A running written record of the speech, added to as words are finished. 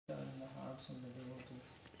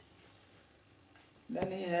Then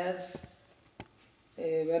he has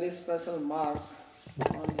a very special mark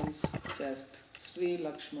on his chest, Sri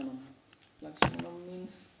Lakshmanam. Lakshmanam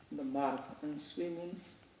means the mark, and Sri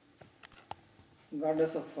means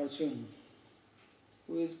goddess of fortune,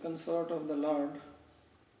 who is consort of the Lord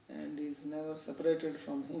and is never separated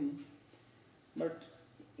from him. But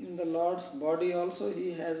in the Lord's body also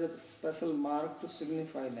he has a special mark to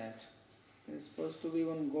signify that. There is supposed to be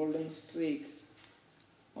one golden streak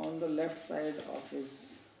on the left side of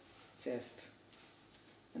his chest,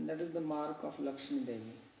 and that is the mark of Lakshmi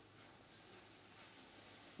Devi.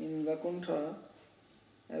 In Vaikuntha,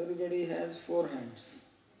 everybody has 4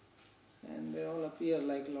 hands, and they all appear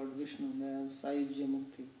like Lord Vishnu. They have Sayujya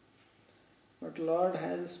Mukti. But Lord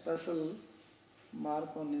has a special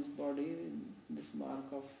mark on his body, this mark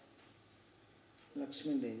of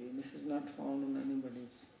Lakshmi Devi. This is not found on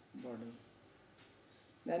anybody's body.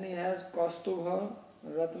 Then he has Kaustubha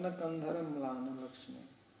Ratna Kandhara Mlana Lakshmi.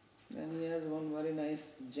 Then he has one very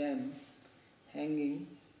nice gem hanging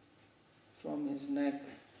from his neck,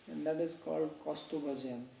 and that is called Kaustubha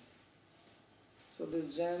gem. So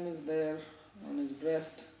this gem is there on his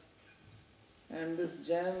breast, and this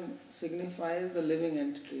gem signifies the living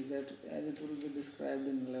entities as it will be described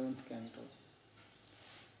in 11th canto.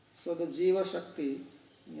 So the Jiva Shakti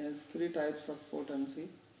has 3 types of potency: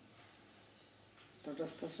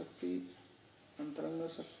 Tatastha Shakti, Antaranga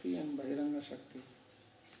Shakti and Bahiranga Shakti.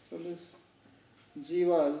 So these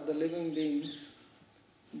Jivas, the living beings,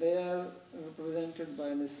 they are represented by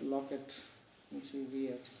this locket which he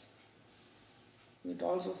wears. It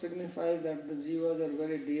also signifies that the Jivas are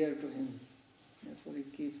very dear to him. Therefore he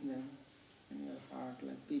keeps them in your heart.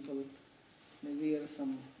 Like people, they wear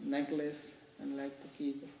some necklace and like to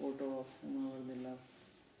keep a photo of whomever they love.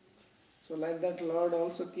 So like that, Lord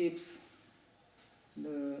also keeps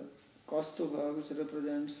the Kaustubha, which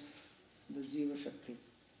represents the Jiva Shakti.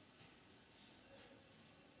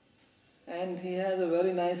 And he has a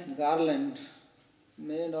very nice garland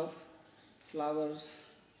made of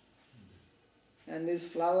flowers. And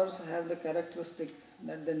these flowers have the characteristic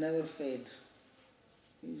that they never fade.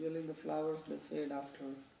 Usually the flowers, they fade after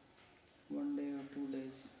 1 day or 2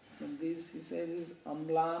 days. But these, he says, is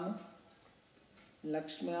Amblan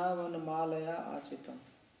Lakshmya Vanamalaya Achitam.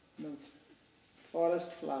 The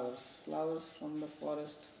forest flowers, flowers from the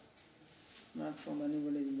forest, not from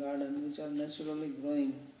anybody's garden, which are naturally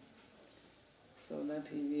growing. So that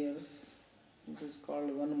he wears, which is called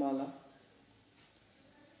Vanmala.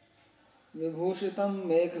 Vibhushitam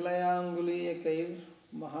Mekhalayanguliyakair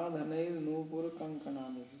Mahadhanair Nupur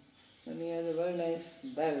Kankanami. And he has a very nice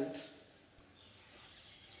belt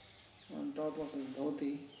on top of his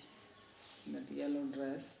dhoti, that yellow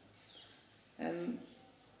dress. And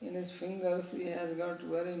in his fingers he has got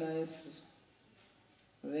very nice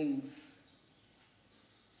rings.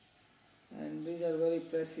 And these are very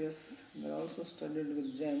precious. They are also studded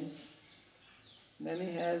with gems. Then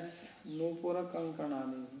he has Nupura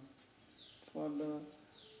Kankanami. For the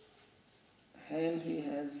hand he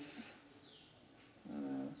has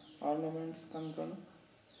ornaments, kankan,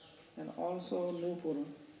 and also Nupura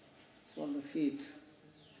for the feet.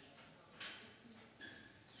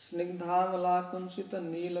 Snigdhamala Kunchita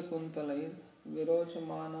Neela Kuntalair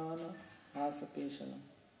Virochamanana Hasapeshalam.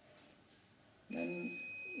 Then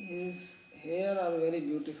his hair are very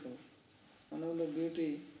beautiful. One of the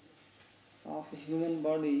beauty of a human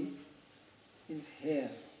body is hair.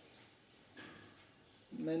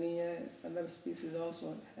 Many other species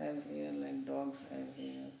also have hair, like dogs have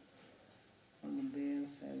hair, or the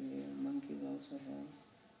bears have hair, monkeys also have.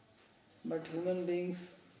 But human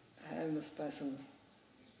beings have the special.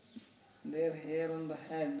 Their hair on the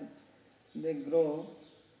head, they grow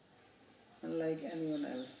unlike anyone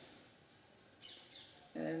else.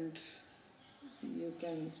 And you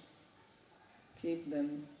can keep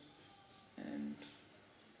them and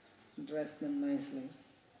dress them nicely.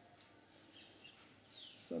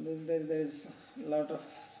 So these days there is a lot of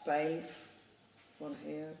styles for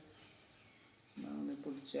hair. Now they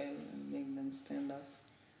put gel and make them stand up,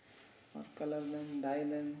 or color them, dye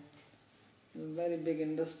them. It's a very big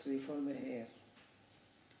industry for the hair.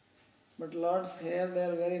 But Lord's hair, they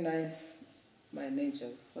are very nice by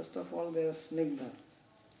nature. First of all, they are snigdha.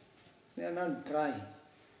 They are not dry,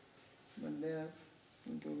 but they are a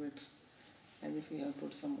little bit as if you have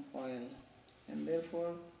put some oil. And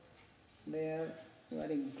therefore, they are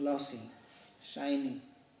very glossy, shiny.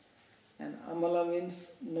 And amala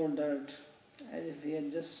means no dirt, as if he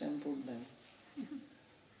had just shampooed them.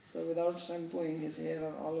 So without shampooing, his hair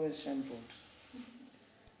are always shampooed.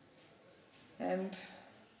 And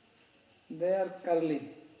they are curly,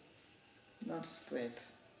 not straight.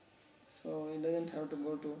 So he doesn't have to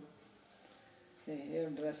go to a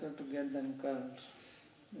hairdresser to get them curled.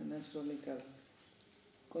 They're naturally curled.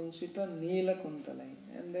 Kunchita Neela Kuntalai.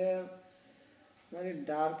 And they are very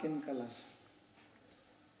dark in color.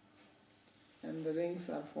 And the rings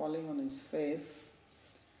are falling on his face.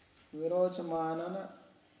 Virochamanana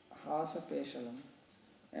Hasa Peshalam.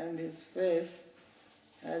 And his face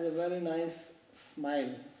has a very nice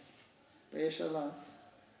smile. Peshala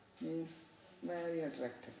means very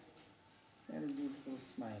attractive, very beautiful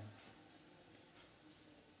smile.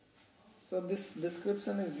 So this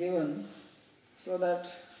description is given so that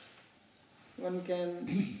one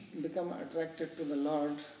can become attracted to the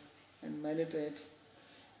Lord and meditate,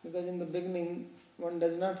 because in the beginning one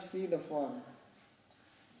does not see the form.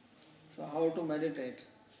 So how to meditate?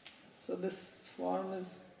 So this form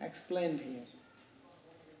is explained here.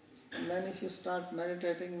 And then if you start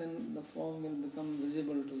meditating, then the form will become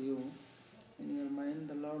visible to you. In your mind,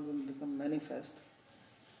 the Lord will become manifest.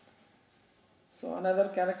 So another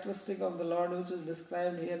characteristic of the Lord which is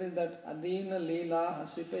described here is that Adina Leela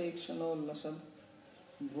Hasita Ikshano Lasad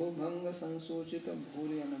Bhubhanga Sansuchita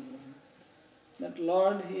Bhuri Anagraha. That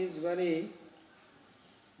Lord, He is very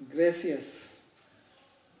gracious.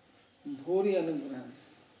 Bhuri Anugraha.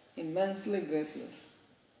 Immensely gracious.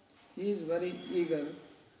 He is very eager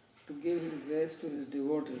to give His grace to His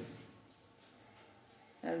devotees.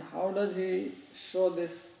 And how does He show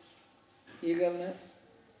this eagerness?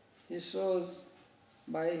 He shows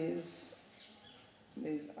by these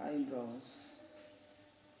eyebrows.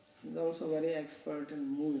 He is also very expert in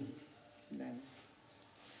moving them.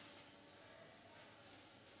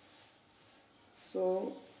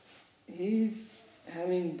 So he is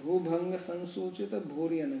having Bhubhanga Sansuchita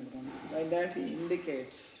Bhuri Anugraham. By that he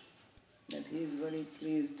indicates that he is very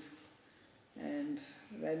pleased and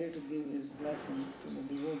ready to give his blessings to the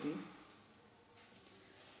devotee.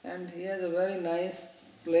 And he has a very nice,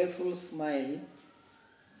 playful smile,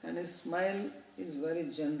 and his smile is very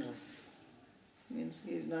generous. Means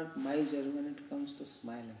he is not miser when it comes to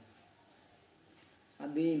smiling.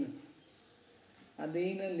 Adina.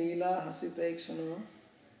 Adina Leela Hasita Ikshano.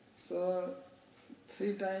 So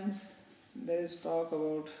 3 times there is talk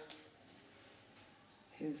about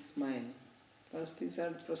his smile. First he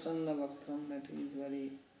said Prasanna Bhaktram, that he is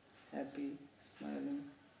very happy, smiling.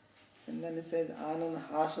 And then it says Anand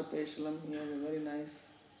Hasha Peshalam, he has a very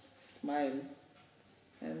nice smile.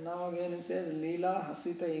 And now again it says Leela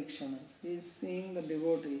Hasita Ikshana. He is seeing the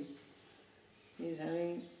devotee. He is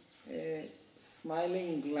having a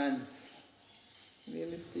smiling glance.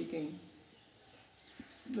 Really speaking,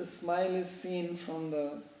 the smile is seen from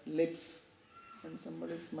the lips. When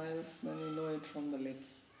somebody smiles, then you know it from the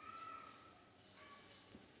lips.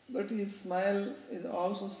 But his smile is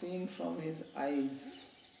also seen from his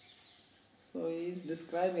eyes. So he is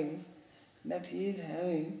describing that he is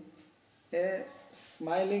having a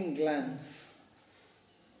smiling glance.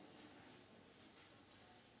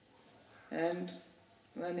 And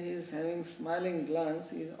when he is having smiling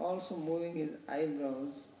glance, he is also moving his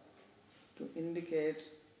eyebrows to indicate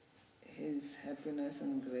his happiness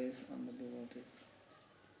and grace on the devotees.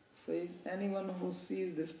 So if anyone who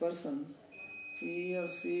sees this person, he or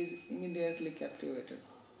she is immediately captivated,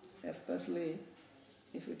 especially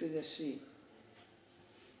if it is a she,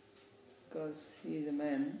 because he is a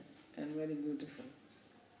man and very beautiful.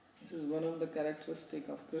 This is one of the characteristics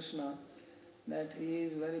of Krishna, that he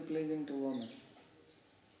is very pleasing to women.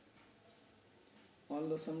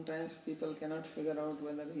 Although sometimes people cannot figure out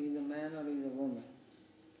whether he is a man or he is a woman.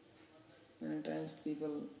 Many times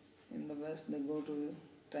people in the West, they go to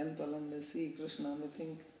a temple and they see Krishna and they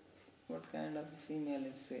think, what kind of female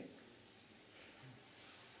is she?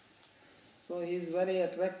 So he is very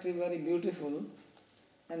attractive, very beautiful.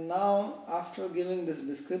 And now, after giving this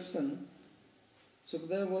description,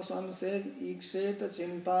 Sukadeva Goswami says, Iksheta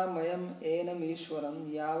chinta mayam enam ishwaram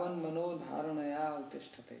yavan mano dharanaya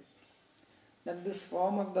utishthate. That this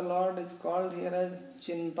form of the Lord is called here as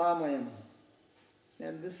Chintamayam.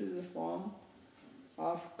 That this is a form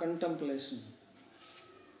of contemplation.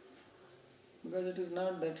 Because it is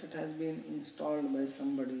not that it has been installed by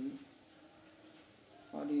somebody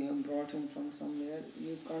or you have brought him from somewhere.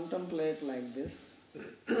 You contemplate like this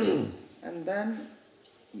and then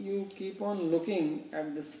you keep on looking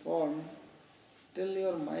at this form till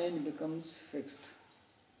your mind becomes fixed.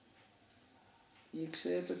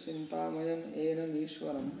 Iksheta chintamayam enam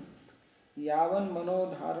ishwaram yavan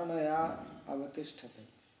mano dharanaya avatishthate.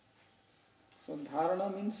 So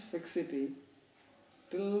dharana means fixity,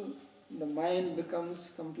 till the mind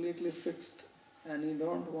becomes completely fixed and you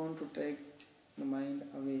don't want to take the mind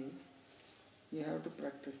away. You have to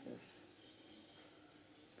practice this.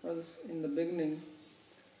 Because in the beginning,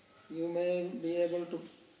 you may be able to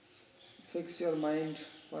fix your mind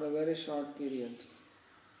for a very short period,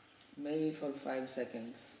 maybe for 5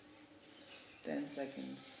 seconds, 10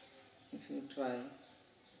 seconds, if you try,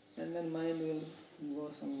 and then mind will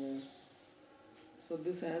go somewhere. So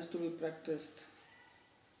this has to be practiced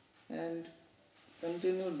and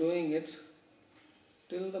continue doing it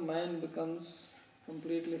till the mind becomes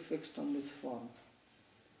completely fixed on this form.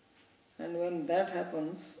 And when that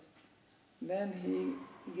happens, then he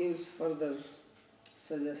gives further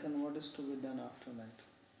suggestion what is to be done after that.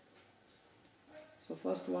 So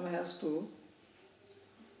first one has to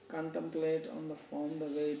contemplate on the form the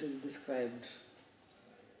way it is described.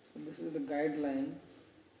 So this is the guideline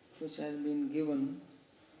which has been given,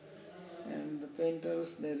 and the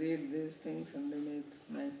painters, they read these things and they make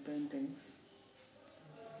nice paintings.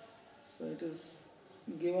 So it is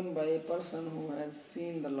given by a person who has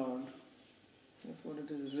seen the Lord. Therefore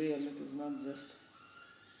it is real, it is not just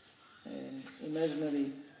an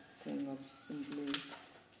imaginary thing of simply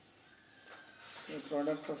a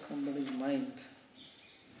product of somebody's mind.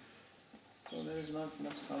 So there is not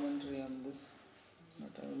much commentary on this,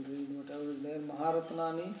 but I will read whatever is there.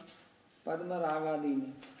 Maharatnani Padma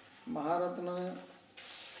Ragadini. Maharatna,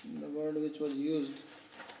 the word which was used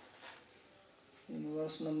in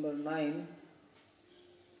verse number 9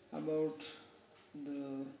 about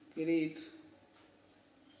the kirit,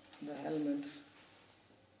 the helmet,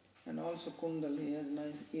 and also kundal. He has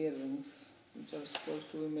nice earrings which are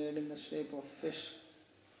supposed to be made in the shape of fish.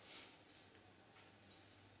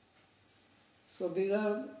 So these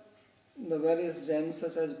are the various gems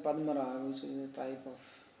such as Padmarag, which is a type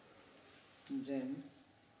of gem.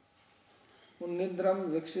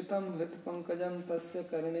 Unnidram vikshitam hrit pankajam tasya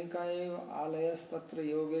karnika eva alayas tatra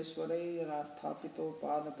yogeshwarai rasthapito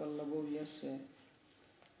padapallabo yasya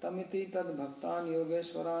tamiti tad bhaktan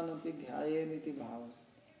yogeshwaran api dhyayediti bhava.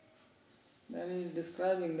 Then he is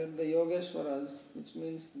describing that the Yogeshwaras, which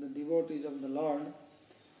means the devotees of the Lord,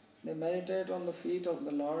 they meditate on the feet of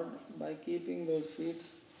the Lord by keeping those feet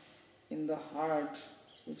in the heart,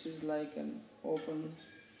 which is like an open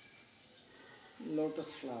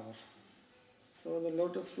lotus flower. So the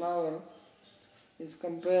lotus flower is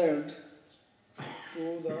compared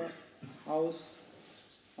to the house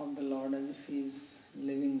of the Lord as if he is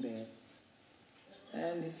living there.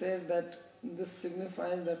 And he says that this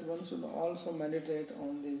signifies that one should also meditate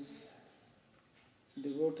on these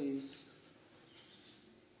devotees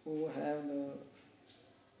who have the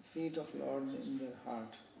feet of Lord in their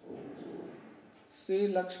heart.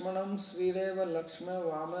 Sri Lakshmanam Srireva Lakshma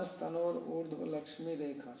Vamas Tanor Urdhva Lakshmi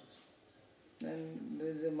Rekha. And there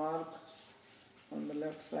is a mark on the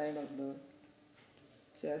left side of the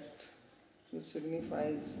chest which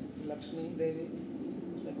signifies Lakshmi Devi,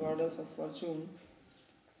 the goddess of fortune.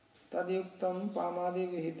 Tadyuktam Pamadi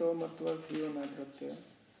Vihito Matvarthiyo Napratyaya.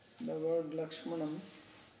 The word Lakshmanam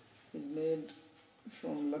is made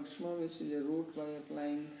from Lakshma, which is a root, by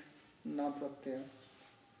applying Napratyaya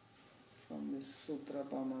from this sutra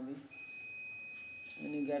Pamadi.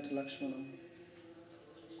 And you get Lakshmanam.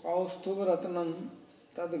 Kaustubh Ratnam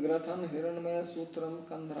Tad Grathan Hiranmaya Sutram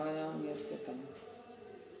Kandhrayam Yasyatam.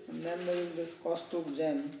 And then there is this Kaustubh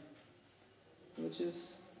gem which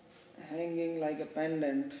is hanging like a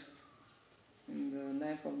pendant in the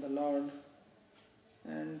neck of the Lord,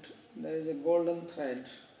 and there is a golden thread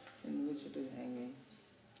in which it is hanging.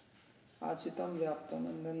 Achitam Vyaptam,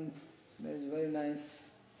 and then there is very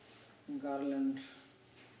nice garland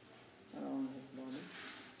around his body,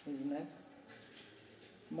 his neck.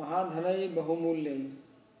 Mahadhanai Bahumulyai,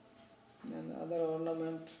 and other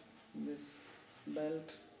ornament, this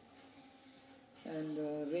belt and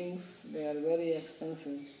rings, they are very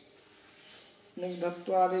expensive.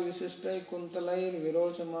 Snigdhattvadi Visishtai Kuntalair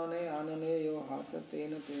Virochamane Anane Yo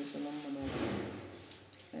Hasatena Peshalam Manohara.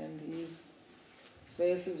 And his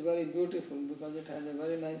face is very beautiful because it has a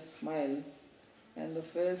very nice smile, and the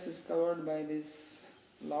face is covered by these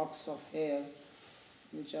locks of hair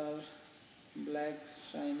which are black,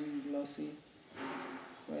 shiny, glossy,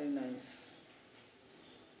 very nice.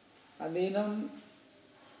 Adinam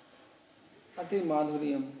Ati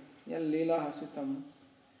Madhuryam Yal Leela Hasitam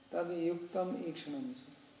Tad Yuktam Ikshanam.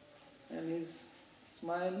 And his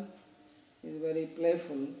smile is very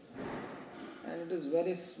playful and it is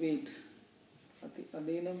very sweet.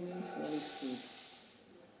 Adinam means very sweet.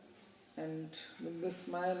 And with this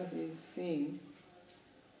smile he is seeing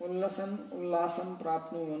Ullasam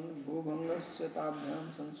Prapnuvan Bhubhangas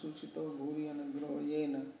Chetabhyam Sansuchito Bhuri Anagroho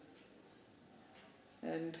Yena.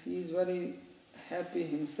 And he is very happy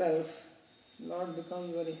himself. Lord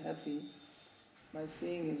becomes very happy by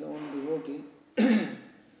seeing his own devotee.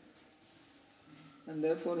 and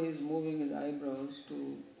therefore he is moving his eyebrows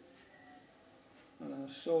to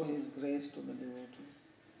show his grace to the devotee.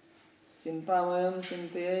 Chintamayam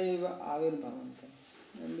chintayaiva avirbhavantam.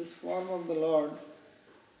 And this form of the Lord,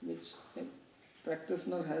 which a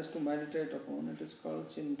practitioner has to meditate upon, it is called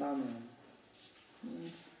Chintamayam.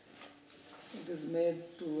 Means it is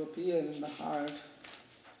made to appear in the heart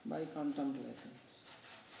by contemplation.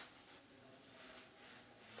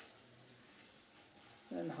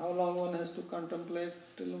 And how long one has to contemplate?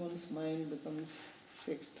 Till one's mind becomes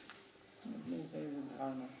fixed. That means there is a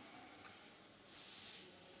dharma.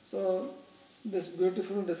 So, this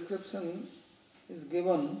beautiful description is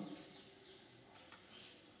given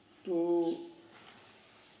to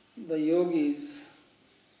the yogis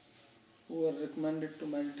who are recommended to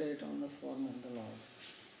meditate on the form of the Lord.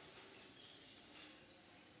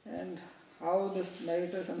 And how this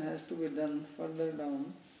meditation has to be done further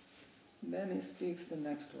down, then he speaks the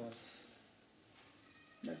next verse.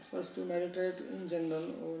 That first to meditate in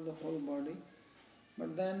general over the whole body,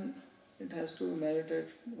 but then it has to meditate,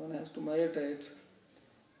 one has to meditate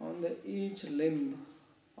on the each limb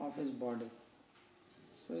of his body.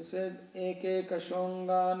 So he says, Eke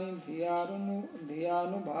kashongani dhyanu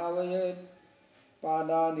bhavayet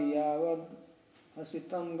padadiyavad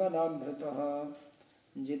hasitam gadabhritaha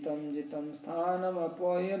jitam jitam sthanam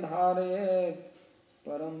apoya dharayet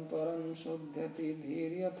param param shuddhati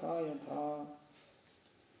dhiryatha yatha.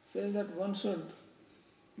 Says that one should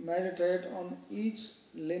meditate on each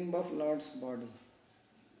limb of Lord's body.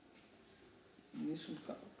 We should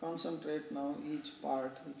concentrate now each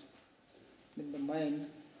part with the mind,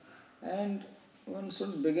 and one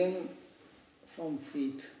should begin from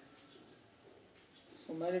feet.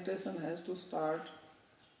 So meditation has to start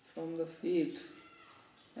from the feet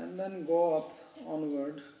and then go up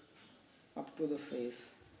onward up to the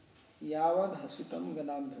face. Yavad hasitam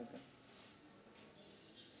gadabhrata.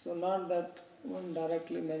 So not that one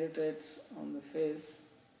directly meditates on the face,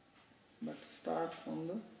 but start from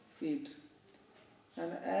the feet.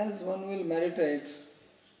 And as one will meditate,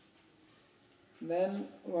 then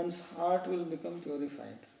one's heart will become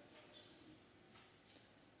purified.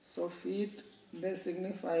 So feet, they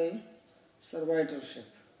signify servitorship.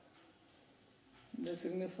 They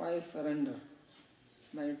signify surrender,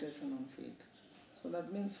 meditation on feet. So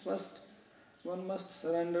that means first one must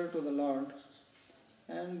surrender to the Lord,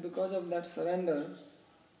 and because of that surrender,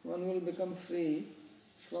 one will become free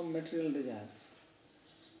from material desires.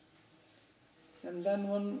 And then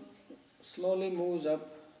one slowly moves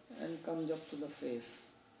up and comes up to the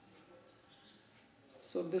face.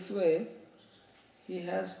 So this way, he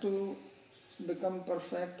has to become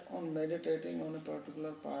perfect on meditating on a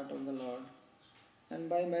particular part of the Lord. And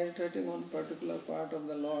by meditating on a particular part of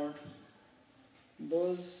the Lord,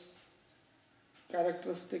 those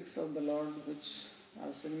characteristics of the Lord which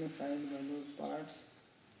are signified by those parts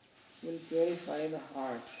will purify the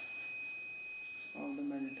heart of the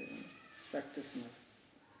meditating practitioner.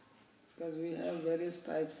 Because we have various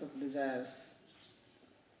types of desires.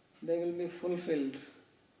 They will be fulfilled.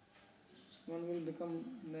 One will become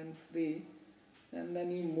then free, and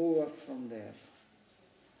then you move up from there.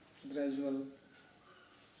 Gradual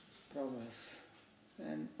progress.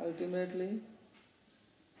 And ultimately,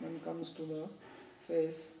 when it comes to the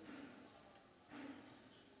face,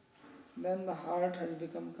 then the heart has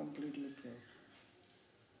become completely pure.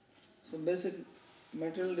 So basic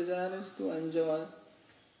material desire is to enjoy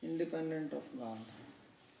independent of God.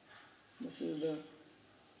 This is the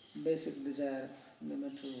basic desire in the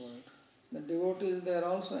material world. The devotees, they are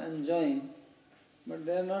also enjoying, but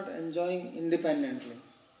they are not enjoying independently.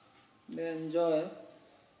 They enjoy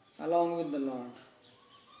along with the Lord.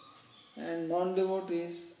 And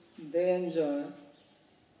non-devotees, they enjoy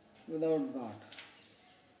without God.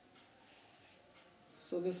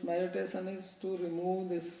 So this meditation is to remove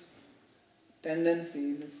this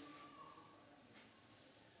tendency,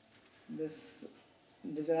 this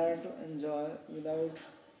desire to enjoy without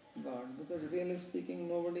God, because really speaking,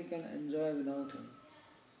 nobody can enjoy without Him.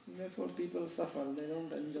 Therefore people suffer, they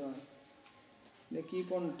don't enjoy. They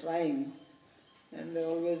keep on trying and they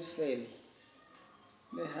always fail.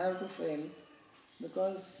 They have to fail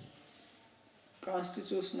because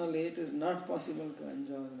constitutionally it is not possible to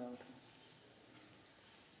enjoy without Him.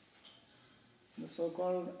 The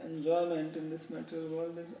so-called enjoyment in this material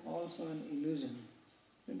world is also an illusion.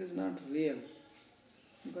 It is not real.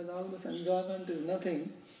 Because all this enjoyment is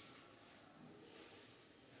nothing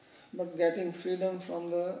but getting freedom from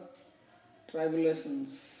the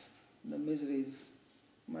tribulations, the miseries.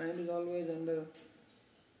 Mind is always under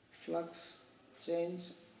flux,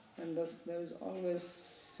 change, and thus there is always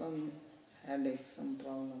some headache, some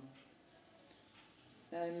problem.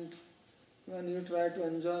 And when you try to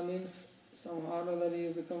enjoy means somehow or other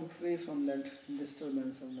you become free from that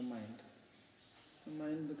disturbance of the mind. The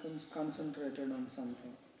mind becomes concentrated on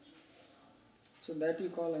something. So that you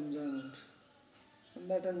call enjoyment. And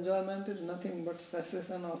that enjoyment is nothing but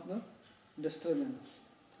cessation of the disturbance.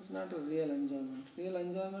 It's not a real enjoyment. Real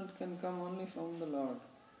enjoyment can come only from the Lord.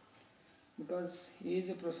 Because He is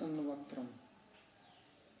a Prasanna Bhaktram.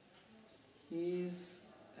 He is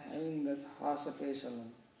having this Hasapeshalam.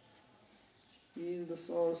 He is the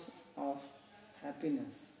source of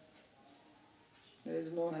happiness. There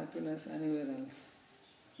is no happiness anywhere else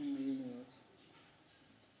in the universe.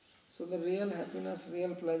 So the real happiness,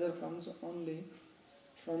 real pleasure comes only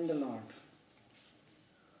from the Lord.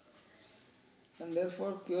 And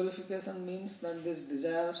therefore purification means that these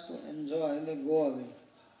desires to enjoy, they go away.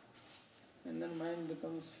 And then mind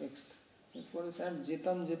becomes fixed. Therefore he said,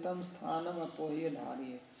 Jitam jitam sthanam apohya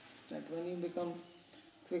dhariye. That when you become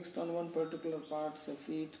fixed on one particular part, say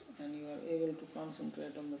feet, and you are able to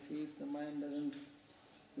concentrate on the feet, the mind doesn't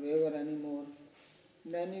waver anymore.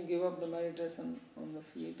 Then you give up the meditation on the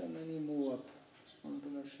feet and then you move up onto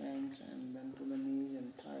the shank and then to the knees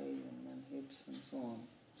and thighs and then hips and so on.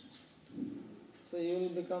 So you will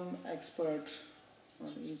become expert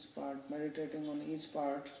on each part, meditating on each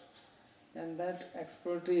part, and that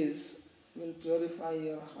expertise will purify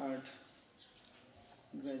your heart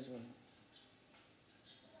gradually.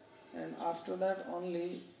 And after that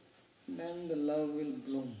only, then the love will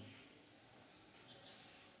bloom.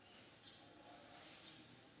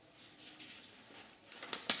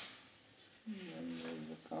 And there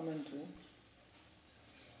is a commentary.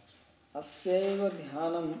 Asyaiva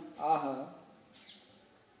dhyanam aha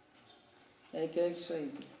ekaksha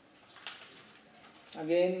iti.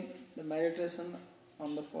 Again, the meditation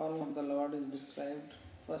on the form of the Lord is described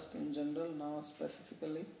first in general, now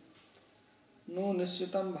specifically. Nu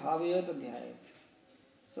nishitam bhavayat dhyayat.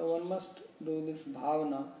 So one must do this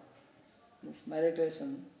bhavana, this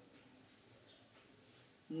meditation,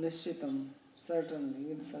 nishitam, certainly,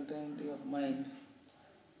 with certainty of mind.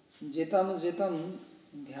 Jitam jitam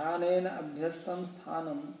dhyanena abhyastam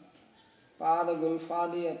sthanam pada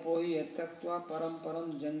gulfadi apohi yatyatva param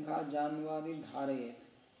param jangha janvadi dharayet.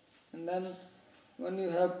 And then when you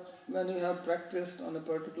have practiced on a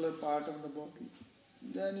particular part of the body,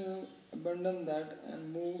 then you abandon that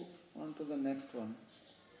and move on to the next one.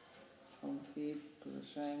 From feet to the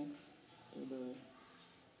shanks, to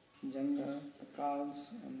the jangha, the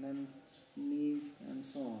calves, and then knees and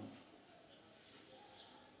so on.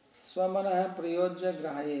 Swamanaha prayojya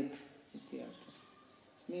grahayet ityartha.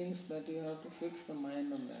 This means that you have to fix the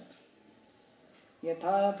mind on that.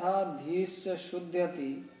 Yatha yatha dhischa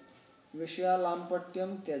shuddhyati vishya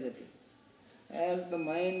lampatyam tyajati. As the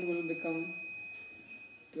mind will become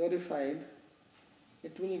purified,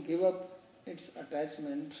 it will give up its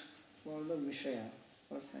attachment for the Vishaya,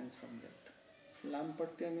 or sense object.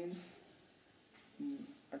 Lampatya means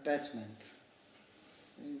attachment.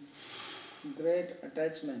 There is great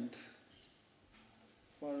attachment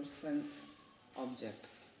for sense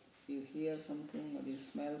objects. You hear something or you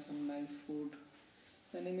smell some nice food,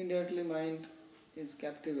 then immediately mind is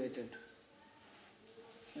captivated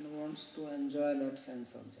and wants to enjoy that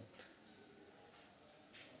sense object.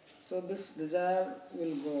 So this desire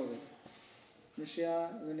will go away. Vishya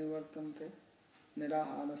vinivartante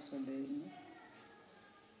niraharasya dehi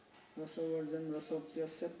rasovarjan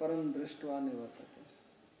rasopyasya param drishtva nivartate.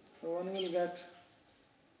 So one will get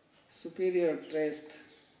superior taste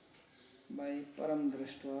by param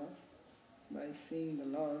drishtva, by seeing the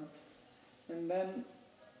Lord, and then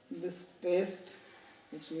this taste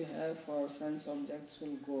which we have for sense objects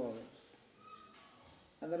will go away.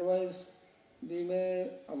 Otherwise, we may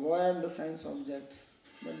avoid the sense objects,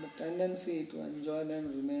 but the tendency to enjoy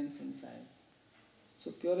them remains inside.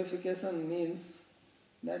 So purification means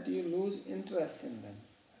that you lose interest in them.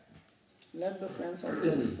 Let the sense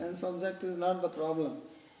object is not the problem.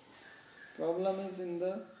 Problem is in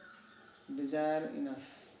the desire in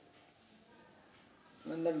us.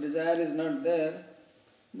 When the desire is not there,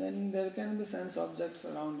 then there can be sense objects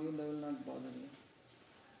around you, they will not bother you.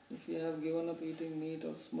 If you have given up eating meat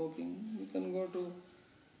or smoking, you can go to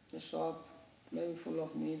a shop, maybe full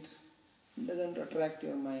of meat. It doesn't attract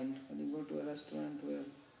your mind. When you go to a restaurant where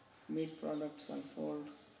meat products are sold,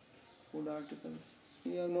 food articles,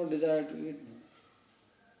 you have no desire to eat them.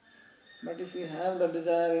 But if you have the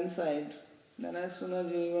desire inside, then as soon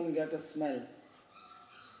as you even get a smell,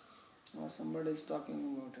 or somebody is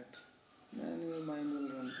talking about it, then your mind will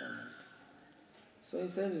run from it. So he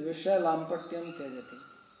says, Vishya lampatyam tyajati.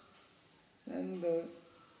 And the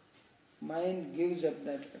mind gives up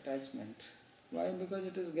that attachment Why? Because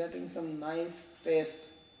it is getting some nice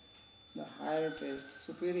taste, the higher taste,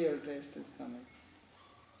 superior taste is coming.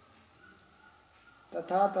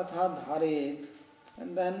 Tatha tatha dharayet.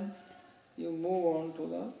 And then you move on to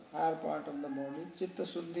the higher part of the body. Chitta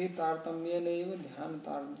shuddhi tartamya neva dhyana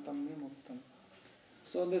tartamya muktam.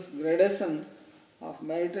 So this gradation of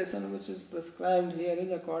meditation which is prescribed here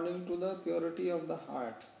is according to the purity of the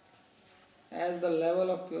heart. As the level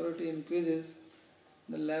of purity increases,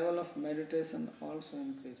 the level of meditation also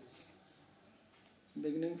increases.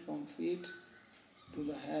 Beginning from feet to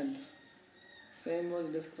the head. Same was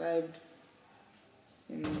described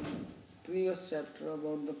in previous chapter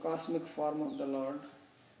about the cosmic form of the Lord.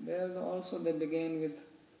 There also they begin with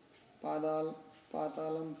Patalam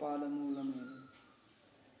Padamulam.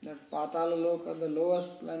 That Patala Loka, the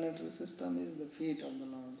lowest planetary system, is the feet of the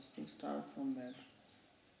Lord. So you start from that.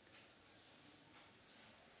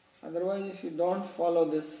 Otherwise, if you don't follow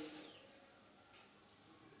this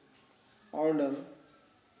order,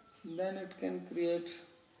 then it can create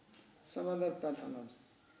some other pathology,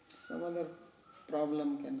 some other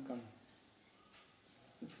problem can come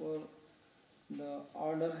before the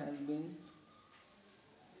order has been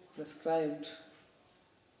prescribed.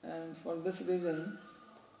 And for this reason,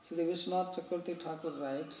 Sri Vishwanath Chakravarti Thakur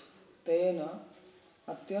writes, Tena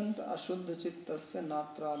atyanta ashuddha chittasya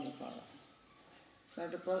natradhikara.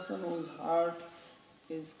 That a person whose heart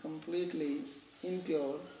is completely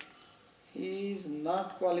impure, he is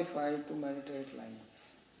not qualified to meditate like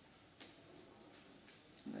this.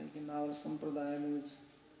 Like in our Sampradaya, there is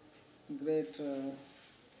great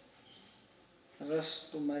rush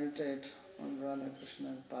to meditate on Radha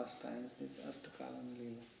Krishna's pastime, his Ashtakalam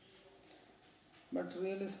Leela. But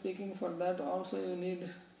really speaking, for that also you need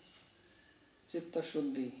Chitta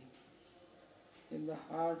Shuddhi. If the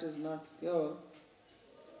heart is not pure,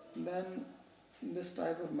 then this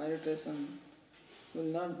type of meditation will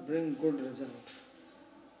not bring good result.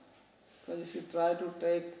 Because if you try to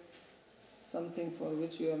take something for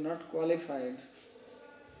which you are not qualified,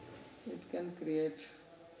 it can create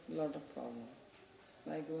a lot of problem.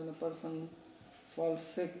 Like when a person falls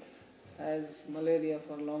sick, has malaria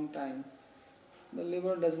for a long time, the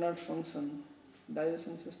liver does not function,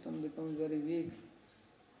 digestion system becomes very weak.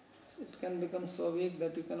 So it can become so weak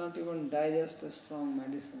that you cannot even digest a strong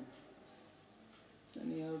medicine.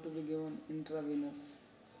 And you have to be given intravenous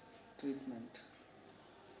treatment.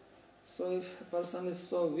 So if a person is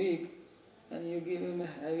so weak and you give him a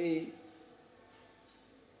heavy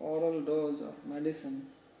oral dose of medicine,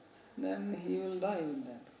 then he will die with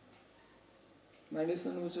that.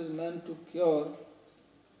 Medicine which is meant to cure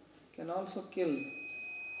can also kill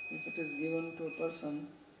if it is given to a person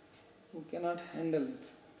who cannot handle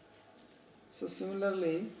it. So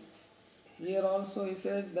similarly, here also he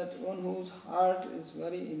says that one whose heart is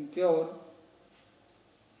very impure,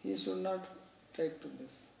 he should not take to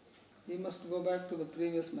this. He must go back to the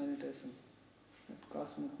previous meditation, that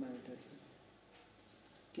cosmic meditation.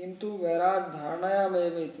 Kintu Vairaj Dharnayam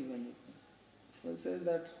eva iti vanita. So it says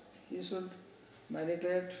that he should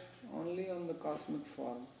meditate only on the cosmic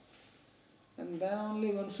form. And then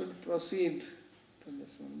only one should proceed to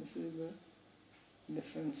this one. This is the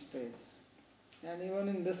different stage. And even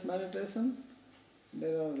in this meditation,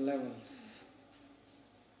 there are levels.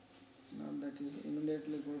 Not that you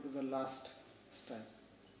immediately go to the last step.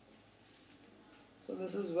 So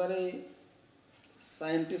this is very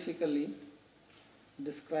scientifically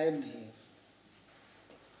described here,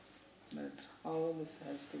 that how this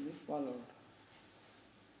has to be followed.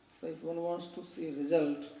 So if one wants to see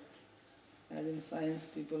result, as in science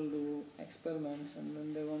people do experiments and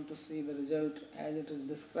then they want to see the result as it is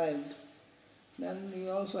described, then you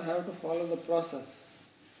also have to follow the process.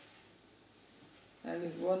 And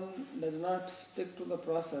if one does not stick to the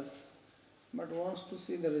process but wants to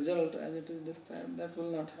see the result as it is described, that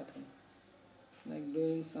will not happen. Like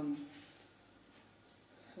doing some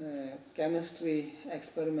chemistry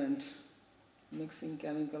experiment, mixing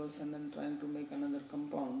chemicals and then trying to make another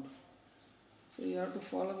compound. So you have to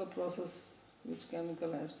follow the process, which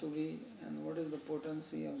chemical has to be and what is the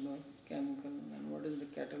potency of the chemical and what is the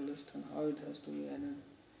catalyst and how it has to be added.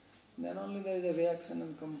 Then only there is a reaction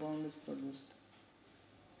and compound is produced.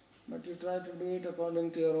 But you try to do it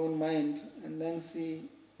according to your own mind and then see,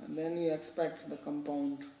 and then you expect the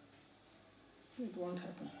compound. It won't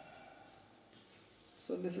happen.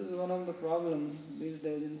 So this is one of the problems these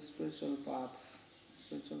days in spiritual paths,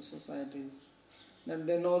 spiritual societies, that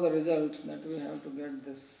they know the result, that we have to get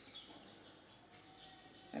this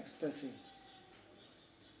ecstasy.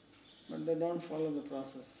 But they don't follow the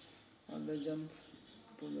process, or they jump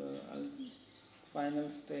to the final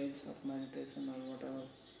stage of meditation or whatever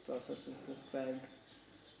process is prescribed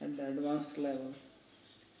at the advanced level,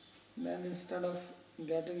 then instead of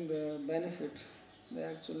getting the benefit, they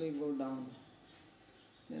actually go down.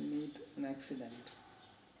 They meet an accident.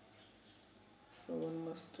 So one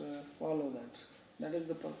must follow that. That is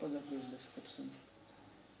the purpose of this description.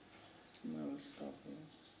 Now I will stop here.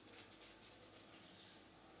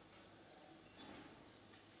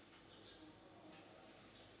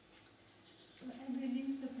 So every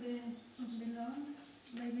glimpse of the Lord,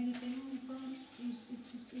 by meditating upon it,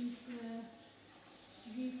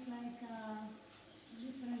 gives like a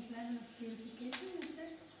different level of purification, you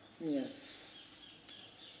said? Yes.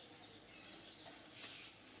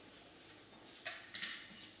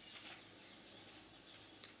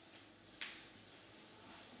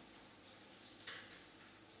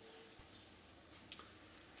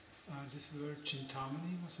 This word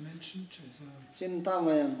Chintamani was mentioned as a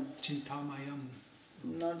Chintamayam. Chintamayam.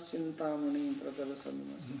 Not Chintamani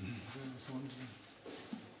Prakarasadmasa. I was wondering.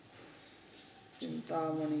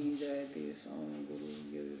 Chintamani Jayati Sam Guru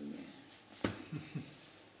Girirme.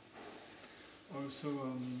 Also,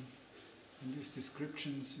 in these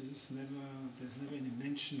descriptions, there's never any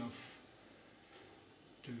mention of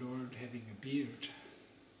the Lord having a beard.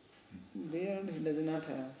 Beard he does not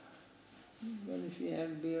have. But if he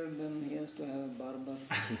had beard, then he has to have a barber.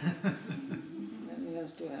 Then he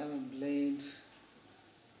has to have a blade.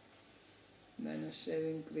 Then a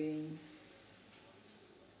shaving cream.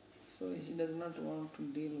 So he does not want to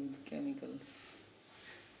deal with chemicals.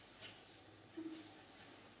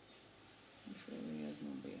 Therefore he has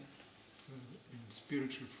no beard. So in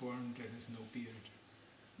spiritual form, there is no beard.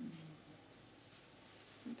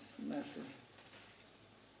 It's messy.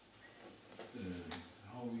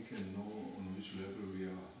 How we can know on which level we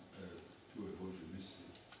are to avoid the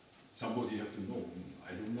mystery? Somebody have to know.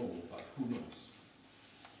 I don't know, but who knows?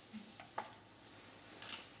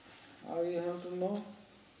 How you have to know?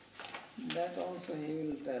 That also he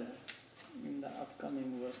will tell in the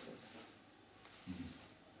upcoming verses.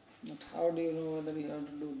 But how do you know whether you have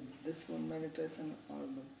to do this one meditation or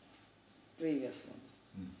the previous one?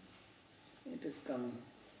 It is coming.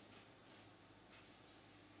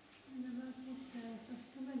 And about this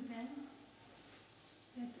Kastuma gem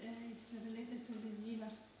that is related to the jiva.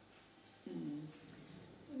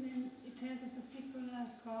 So then it has a particular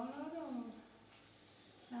color or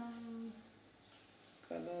some...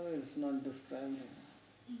 Color is not described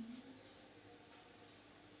here.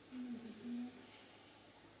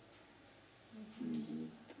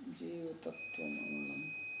 Jiva tattva amalam.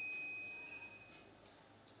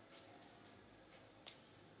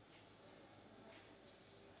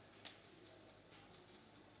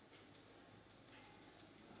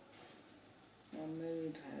 Or maybe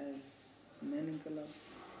it has many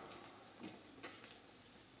colors.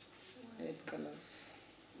 8 colors.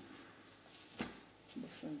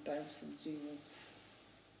 Different types of jivas.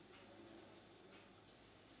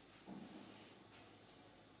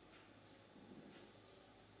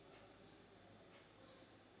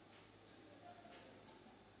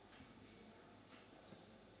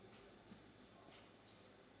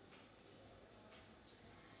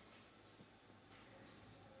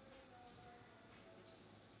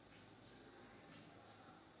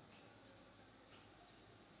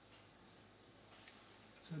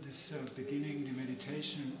 So this beginning the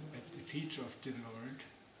meditation at the feet of the Lord,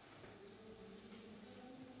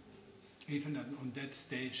 even on that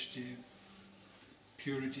stage the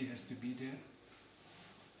purity has to be there?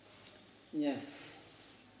 Yes.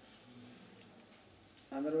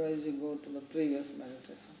 Otherwise you go to the previous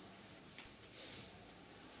meditation.